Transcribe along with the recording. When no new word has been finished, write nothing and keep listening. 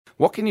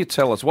What can you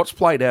tell us? What's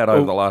played out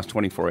over the last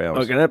 24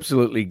 hours? I can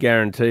absolutely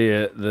guarantee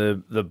you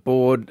the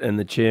board and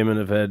the chairman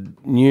have had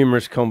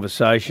numerous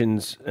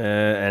conversations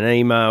and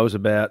emails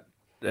about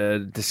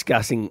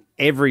discussing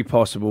every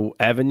possible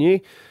avenue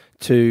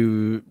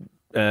to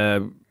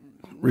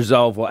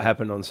resolve what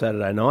happened on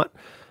Saturday night.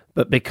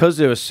 But because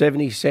there were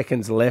 70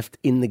 seconds left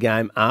in the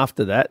game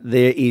after that,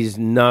 there is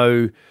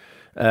no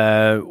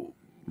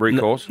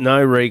recourse.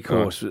 No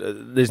recourse.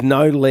 There's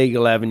no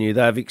legal avenue.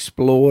 They've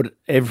explored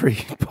every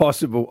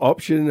possible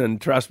option, and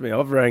trust me,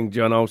 I've rang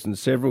John Olsen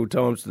several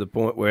times to the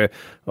point where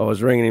I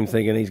was ringing him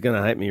thinking he's going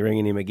to hate me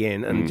ringing him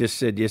again, and just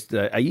said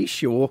yesterday, "Are you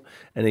sure?"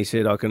 And he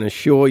said, "I can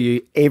assure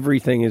you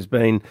everything has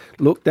been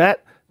looked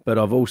at, but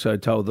I've also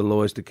told the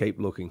lawyers to keep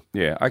looking."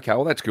 Yeah, okay,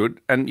 well, that's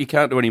good. And you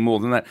can't do any more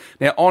than that.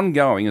 Now,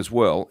 ongoing as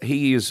well,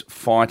 he is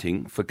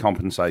fighting for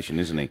compensation,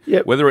 isn't he?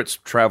 Yep. Whether it's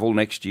travel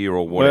next year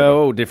or whatever. Well,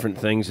 all different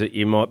things that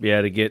you might be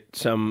able to get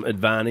some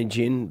advantage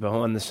in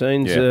behind the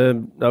scenes. Yeah.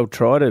 They'll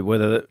try to.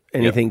 Whether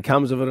anything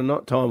comes of it or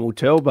not, time will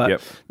tell.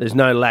 But there's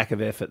no lack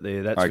of effort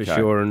there, that's for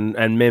sure.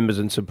 And members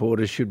and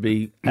supporters should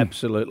be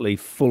absolutely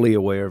fully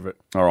aware of it.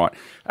 All right.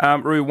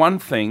 Roo, one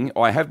thing,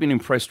 I have been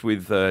impressed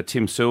with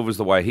Tim Silvers,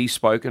 the way he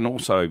spoke, and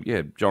also,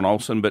 John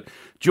Olsen. But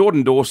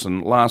Jordan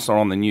Dawson, last night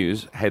on the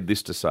news, had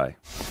this to say.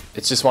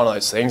 It's just one of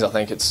those things. I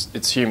think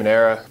it's human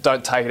error.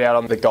 Don't take it out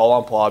on the goal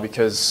umpire,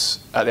 because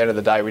at the end of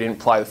the day, we didn't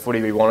play the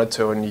footy we wanted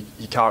to, and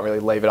you can't really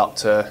leave it up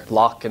to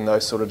luck and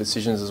those sort of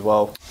decisions as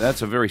well.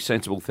 That's a very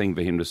sensible thing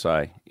for him to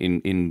say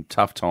in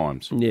tough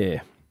times.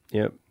 Yeah.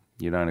 Yep.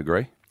 You don't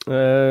agree?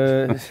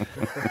 I'm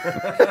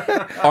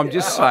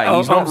just saying,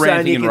 he's not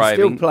ranting and raving. He can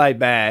still play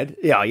bad.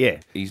 Yeah.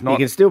 He's not. He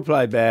can still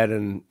play bad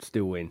and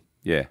still win.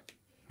 Yeah.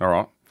 All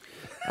right.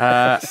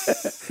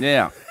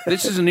 Now,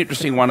 this is an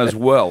interesting one as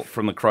well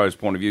from the Crows'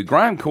 point of view.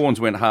 Graham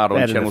Corns went hard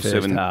on Channel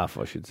 7 half,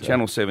 I should say.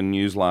 Channel 7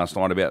 News last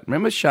night about,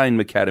 remember Shane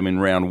McAdam in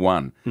round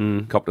one?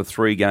 Copped a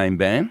 3-game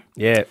ban?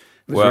 Yeah. It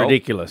was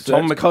ridiculous.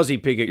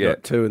 Cozzy Pickett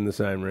got 2 in the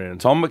same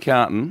round. Tom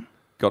McCartan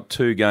got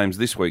 2 games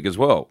this week as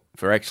well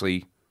for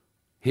actually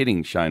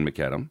hitting Shane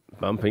McAdam.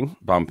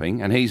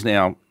 Bumping. And he's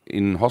now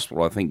in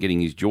hospital, I think,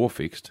 getting his jaw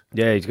fixed.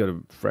 Yeah, he's got a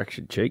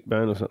fractured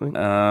cheekbone or something.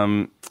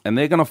 And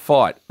they're going to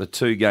fight the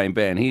 2-game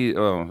ban.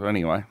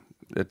 Anyway,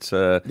 it's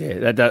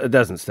it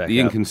doesn't stack up. The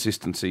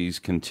inconsistencies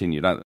continue, don't they?